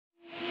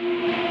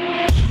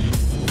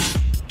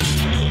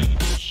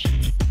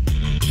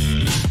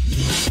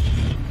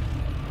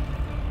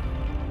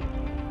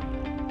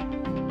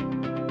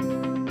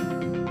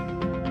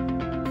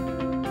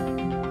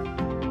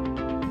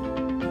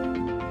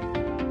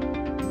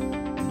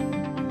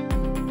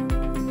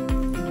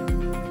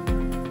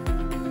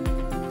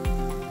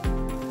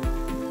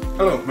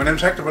Hello, my name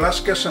is Hector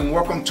Velazquez and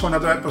welcome to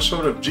another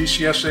episode of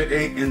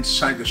GCSAA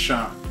Inside the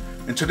Shop.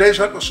 In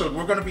today's episode,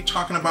 we're going to be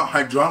talking about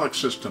hydraulic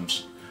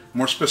systems.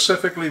 More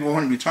specifically, we're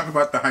going to be talking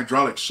about the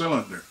hydraulic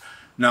cylinder.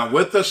 Now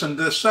with us in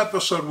this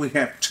episode, we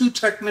have two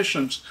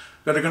technicians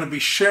that are going to be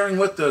sharing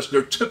with us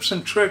their tips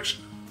and tricks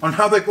on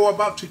how they go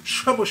about to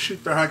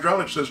troubleshoot their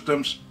hydraulic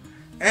systems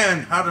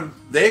and how do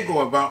they go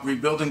about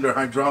rebuilding their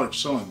hydraulic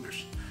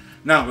cylinders.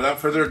 Now, without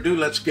further ado,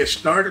 let's get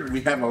started.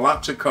 We have a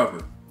lot to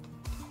cover.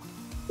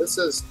 This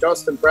is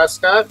Justin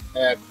Prescott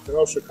at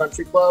Kenosha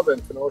Country Club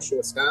in Kenosha,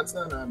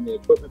 Wisconsin. I'm the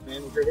equipment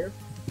manager here.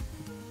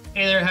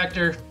 Hey there,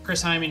 Hector.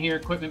 Chris Hyman here,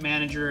 equipment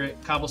manager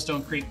at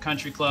Cobblestone Creek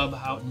Country Club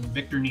out in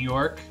Victor, New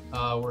York.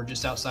 We're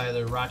just outside of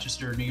the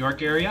Rochester, New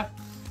York area.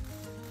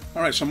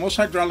 All right, so most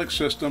hydraulic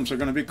systems are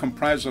going to be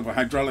comprised of a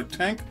hydraulic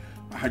tank,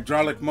 a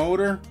hydraulic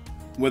motor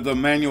with a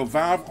manual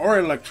valve or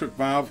electric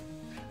valve.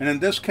 And in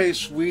this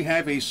case, we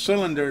have a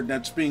cylinder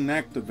that's being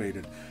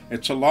activated.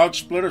 It's a log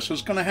splitter, so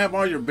it's going to have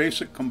all your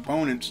basic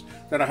components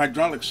that a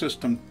hydraulic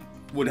system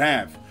would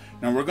have.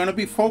 Now we're going to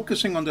be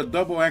focusing on the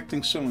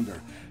double-acting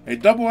cylinder. A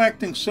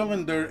double-acting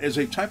cylinder is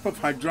a type of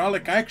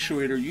hydraulic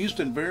actuator used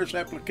in various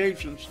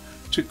applications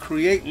to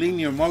create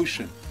linear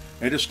motion.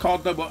 It is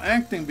called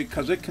double-acting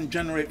because it can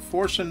generate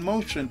force and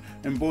motion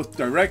in both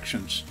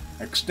directions,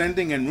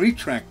 extending and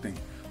retracting,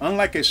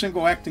 unlike a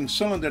single-acting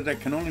cylinder that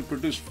can only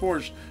produce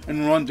force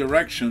in one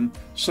direction,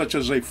 such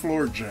as a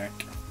floor jack.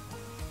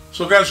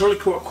 So guys, really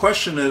quick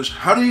question is,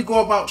 how do you go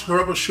about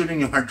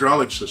troubleshooting your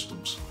hydraulic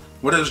systems?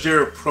 What is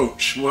your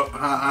approach?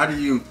 How do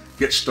you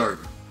get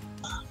started?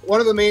 One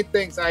of the main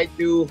things I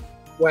do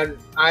when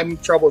I'm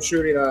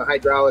troubleshooting a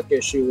hydraulic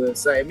issue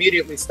is I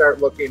immediately start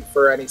looking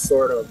for any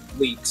sort of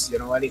leaks,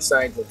 any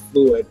signs of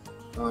fluid,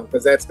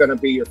 because that's going to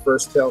be your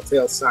first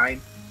telltale sign.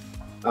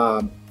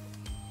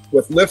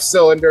 With lift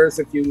cylinders,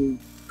 if you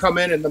come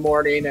in the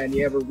morning and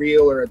you have a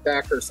reel or a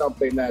deck or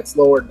something that's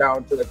lowered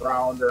down to the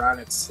ground or on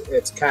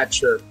its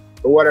catch or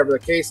whatever the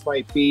case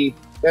might be,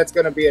 that's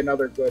going to be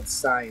another good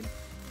sign.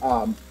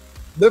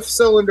 Lift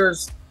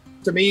cylinders,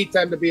 to me,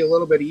 tend to be a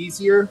little bit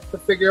easier to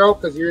figure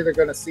out because you're either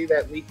going to see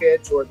that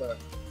leakage or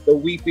the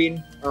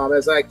weeping,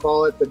 as I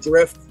call it, the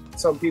drift,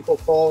 some people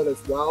call it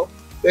as well.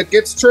 It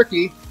gets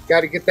tricky.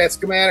 Got to get that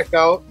schematic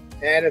out.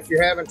 And if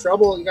you're having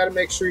trouble, you got to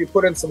make sure you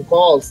put in some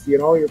calls.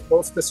 Your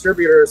most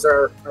distributors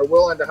are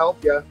willing to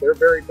help you. They're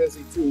very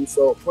busy too.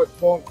 So a quick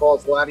phone call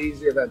is a lot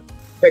easier than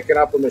picking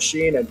up a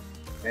machine and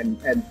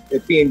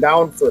it being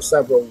down for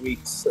several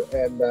weeks.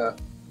 And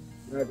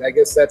I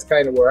guess that's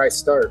kind of where I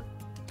start.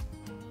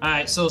 All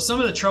right, so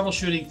some of the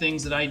troubleshooting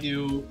things that I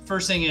do,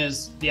 first thing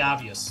is the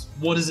obvious.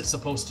 What is it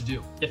supposed to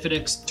do? If an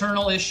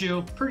external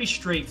issue, pretty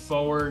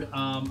straightforward.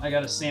 I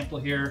got a sample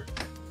here.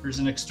 There's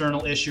an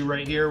external issue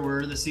right here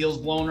where the seal's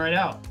blown right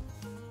out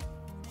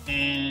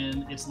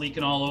and it's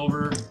leaking all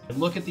over.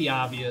 Look at the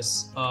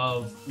obvious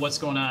of what's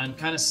going on,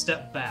 kind of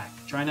step back.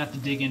 Try not to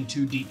dig in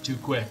too deep too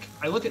quick.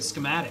 I look at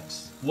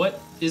schematics.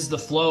 What is the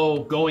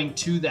flow going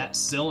to that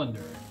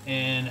cylinder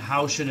and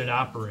how should it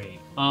operate?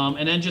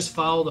 And then just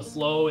follow the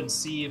flow and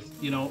see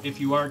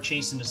if you are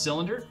chasing a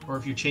cylinder or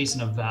if you're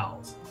chasing a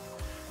valve.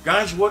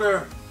 Guys, what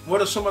are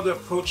some of the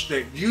approach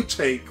that you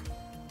take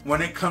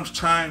when it comes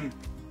time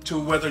to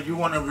whether you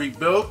want to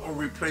rebuild or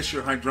replace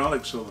your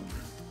hydraulic cylinder?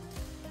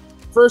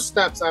 First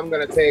steps I'm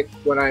going to take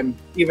when I'm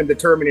even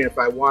determining if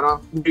I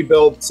want to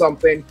rebuild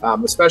something,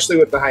 especially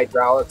with the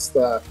hydraulics.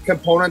 The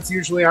components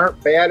usually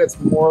aren't bad. It's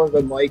more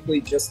than likely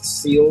just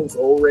seals,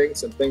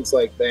 O-rings, and things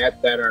like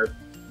that are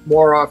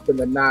more often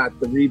than not,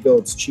 the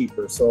rebuild's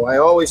cheaper. So I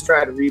always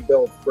try to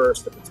rebuild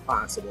first if it's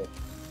possible.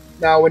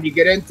 Now, when you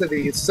get into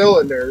these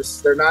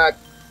cylinders, they're not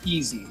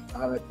easy.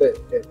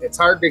 It's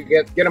hard to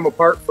get them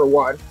apart for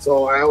one.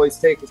 So I always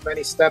take as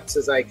many steps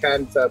as I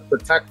can to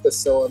protect the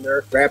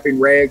cylinder, wrapping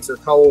rags or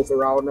towels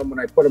around them when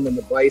I put them in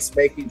the vise,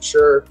 making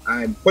sure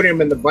I'm putting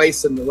them in the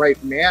vise in the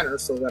right manner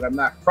so that I'm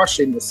not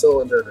crushing the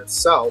cylinder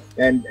itself.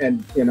 And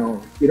you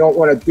don't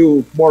want to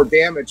do more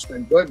damage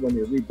than good when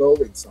you're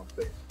rebuilding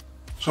something.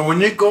 So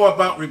when you go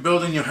about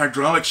rebuilding your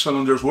hydraulic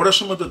cylinders, what are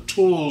some of the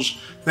tools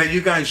that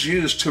you guys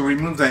use to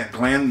remove that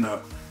gland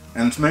nut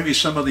and maybe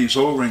some of these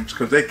O-rings,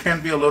 because they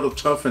can be a little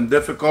tough and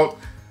difficult,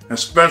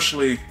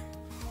 especially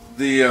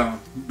the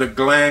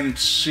gland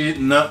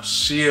nut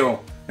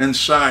seal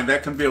inside.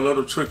 That can be a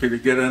little tricky to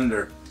get in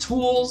there.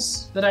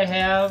 Tools that I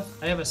have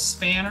a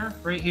spanner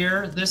right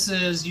here.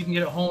 You can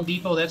get it at Home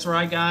Depot. That's where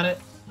I got it.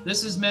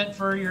 This is meant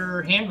for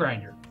your hand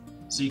grinder,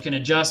 so you can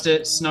adjust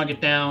it, snug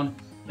it down.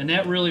 And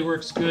that really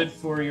works good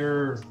for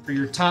your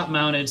top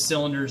mounted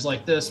cylinders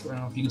like this. I don't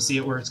know if you can see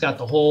it where it's got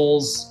the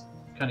holes,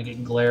 kind of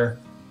getting glare.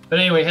 But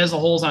anyway, it has the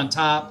holes on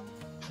top.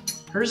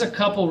 Here's a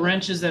couple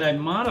wrenches that I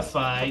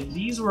modified.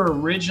 These were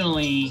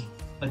originally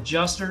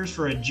adjusters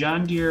for a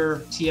John Deere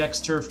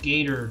TX Turf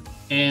Gator.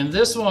 And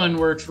this one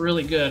works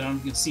really good. I don't know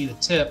if you can see the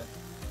tip.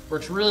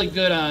 Works really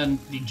good on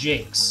the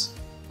Jakes.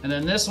 And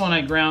then this one I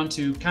ground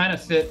to kind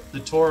of fit the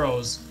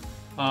Toros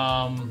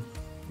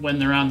when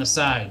they're on the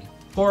side.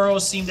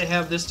 Toros seem to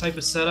have this type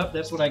of setup.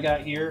 That's what I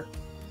got here,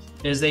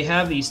 is they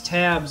have these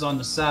tabs on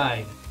the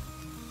side.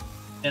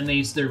 and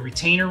they're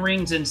retainer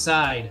rings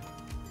inside.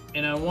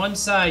 And on one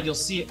side, you'll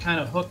see it kind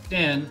of hooked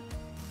in.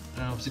 I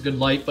don't know if it's a good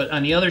light, but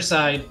on the other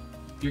side,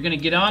 you're going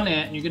to get on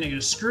that and you're going to get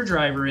a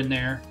screwdriver in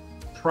there,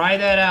 pry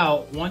that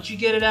out. Once you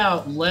get it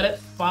out, let it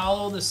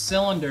follow the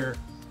cylinder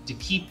to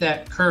keep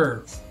that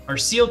curve. Our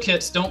seal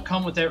kits don't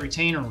come with that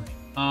retainer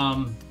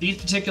ring.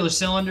 These particular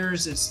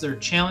cylinders, they're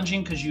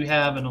challenging because you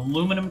have an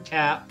aluminum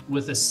cap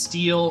with a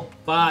steel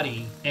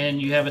body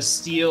and you have a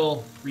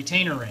steel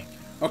retainer ring.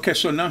 Okay,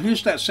 so now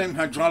here's that same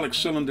hydraulic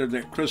cylinder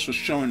that Chris was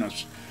showing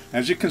us.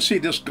 As you can see,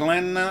 this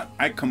gland nut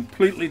I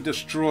completely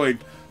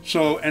destroyed.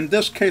 So in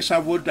this case, I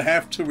would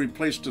have to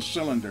replace the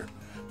cylinder.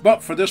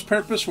 But for this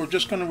purpose, we're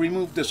just going to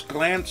remove this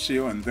gland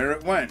seal, and there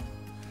it went.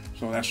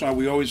 So that's why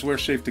we always wear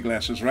safety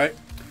glasses, right?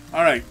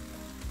 All right.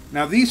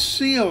 Now these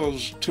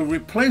seals, to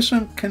replace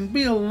them, can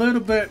be a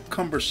little bit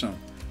cumbersome.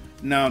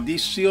 Now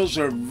these seals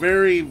are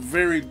very,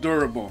 very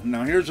durable.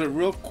 Now here's a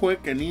real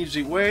quick and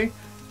easy way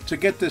to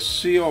get this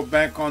seal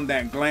back on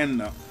that gland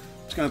nut.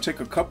 It's going to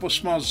take a couple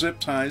small zip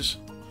ties.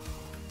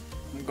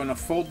 I'm going to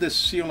fold this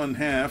seal in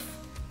half.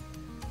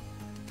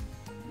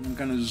 I'm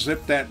going to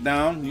zip that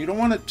down. You don't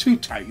want it too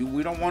tight.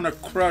 We don't want to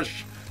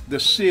crush the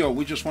seal.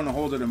 We just want to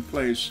hold it in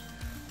place.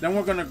 Then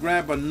we're going to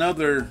grab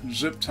another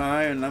zip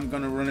tie and I'm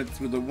going to run it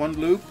through the one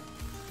loop.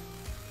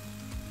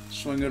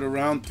 Swing it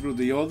around through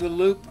the other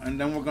loop. And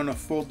then we're going to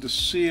fold the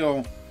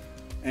seal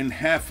in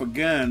half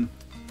again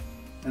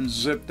and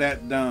zip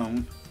that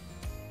down.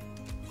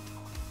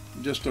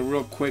 Just a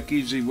real quick,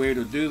 easy way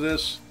to do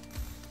this.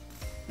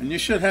 And you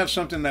should have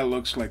something that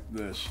looks like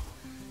this.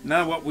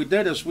 Now what we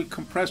did is we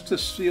compressed the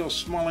seal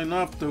small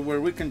enough to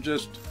where we can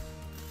just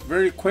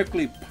very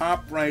quickly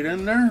pop right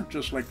in there,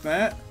 just like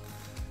that.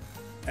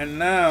 And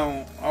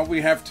now all we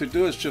have to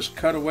do is just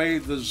cut away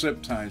the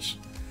zip ties.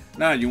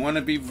 Now you want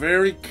to be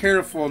very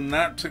careful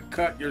not to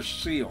cut your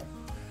seal.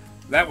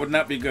 That would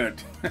not be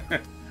good.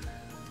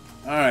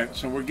 Alright,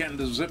 so we're getting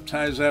the zip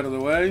ties out of the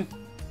way.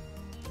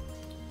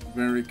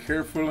 Very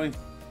carefully.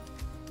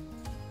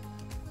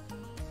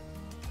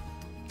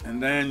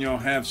 And then you'll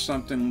have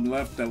something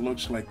left that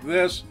looks like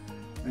this,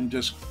 and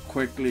just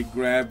quickly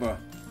grab a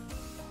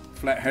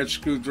flathead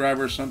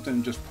screwdriver or something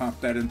and just pop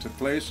that into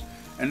place.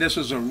 And this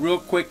is a real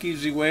quick,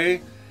 easy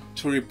way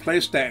to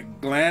replace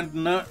that gland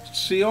nut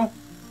seal,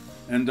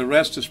 and the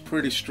rest is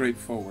pretty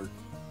straightforward.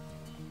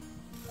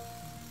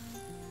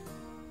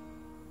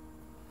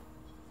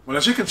 Well,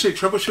 as you can see,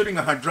 troubleshooting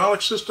a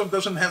hydraulic system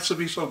doesn't have to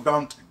be so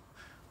daunting.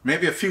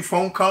 Maybe a few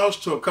phone calls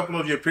to a couple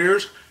of your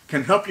peers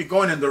can help you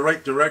going in the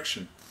right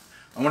direction.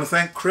 I want to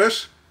thank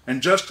Chris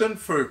and Justin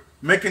for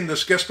making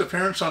this guest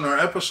appearance on our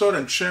episode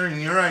and sharing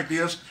your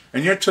ideas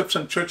and your tips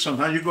and tricks on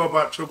how you go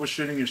about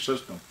troubleshooting your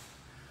system.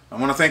 I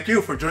want to thank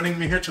you for joining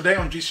me here today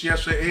on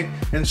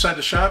GCSAA Inside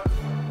the Shop,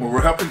 where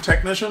we're helping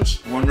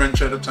technicians one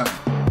wrench at a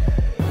time.